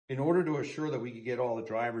In order to assure that we could get all the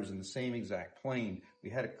drivers in the same exact plane, we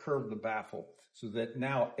had to curve the baffle so that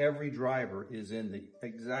now every driver is in the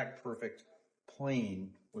exact perfect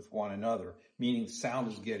plane with one another, meaning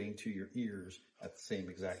sound is getting to your ears at the same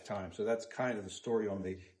exact time. So that's kind of the story on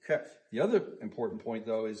the other important point,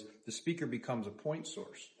 though, is the speaker becomes a point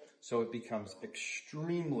source. So it becomes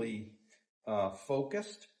extremely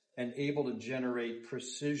focused and able to generate a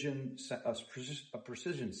precision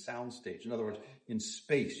sound stage. In other words, in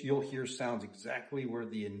space, you'll hear sounds exactly where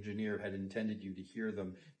the engineer had intended you to hear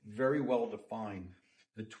them, very well defined.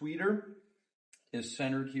 The tweeter is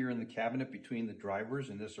centered here in the cabinet between the drivers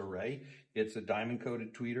in this array. It's a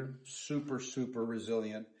diamond-coated tweeter, super, super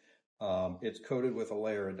resilient. It's coated with a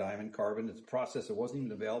layer of diamond carbon. It's a process that wasn't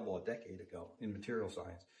even available a decade ago in material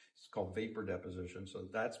science. It's called vapor deposition, so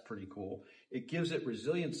that's pretty cool. It gives it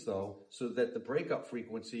resilience, though, so that the breakup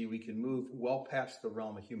frequency, we can move well past the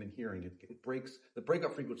realm of human hearing. The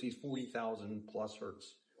breakup frequency is 40,000 plus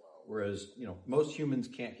hertz, whereas, most humans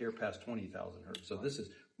can't hear past 20,000 hertz. So this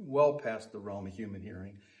is well past the realm of human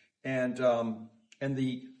hearing. And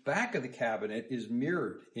the back of the cabinet is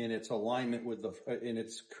mirrored in its alignment with in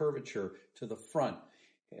its curvature to the front.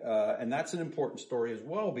 And that's an important story as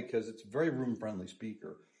well because it's a very room-friendly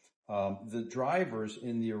speaker. The drivers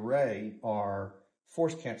in the array are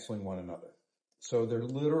force canceling one another. So they're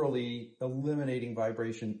literally eliminating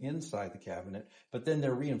vibration inside the cabinet, but then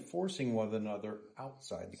they're reinforcing one another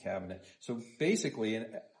outside the cabinet. So basically, and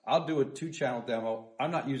I'll do a 2-channel demo. I'm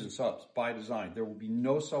not using subs by design. There will be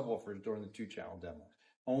no subwoofers during the 2-channel demo,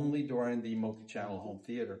 only during the multi-channel home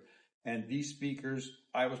theater. And these speakers,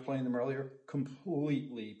 I was playing them earlier,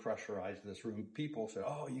 completely pressurized this room. People said,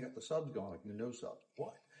 "Oh, you got the subs going." Like, no subs.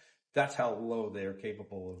 What? That's how low they are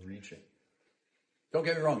capable of reaching. Don't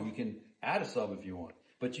get me wrong, you can add a sub if you want,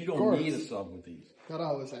 but you don't need a sub with these. Not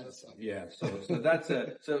always add a sub. Yeah, so that's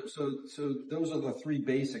it. So those are the 3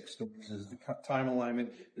 basic stories: is the time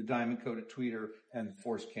alignment, the diamond coated tweeter, and the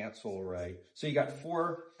force cancel array. So you got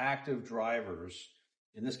 4 active drivers,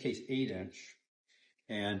 in this case 8-inch.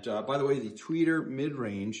 And by the way, the tweeter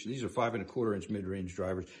mid-range, these are 5 1/4-inch mid-range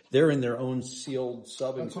drivers. They're in their own sealed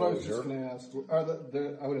sub enclosure. That's what I was just going to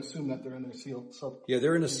ask. I would assume that they're in their sealed sub. Yeah,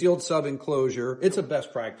 they're in a sealed sub enclosure. It's a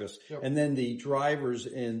best practice. Yep. And then the drivers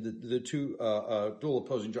and the 2 dual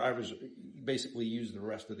opposing drivers basically use the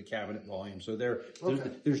rest of the cabinet volume. So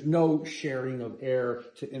there's no sharing of air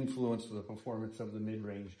to influence the performance of the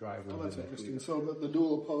mid-range driver. Oh, that's interesting. So the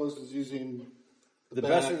dual opposed is using the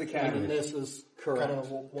best of the cabinet. And this is correct. Kind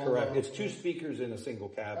of correct. It's 2 speakers in a single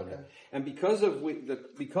cabinet. Okay. And because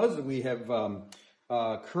we have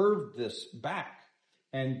curved this back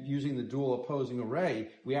and using the dual opposing array,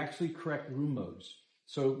 we actually correct room modes.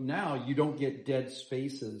 So now you don't get dead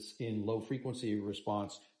spaces in low frequency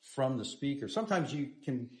response from the speaker. Sometimes you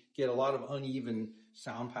can get a lot of uneven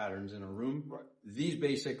sound patterns in a room. Right. These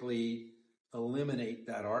basically eliminate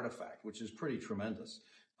that artifact, which is pretty tremendous.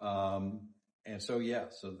 And so, yeah,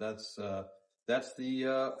 so that's the,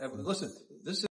 listen, this is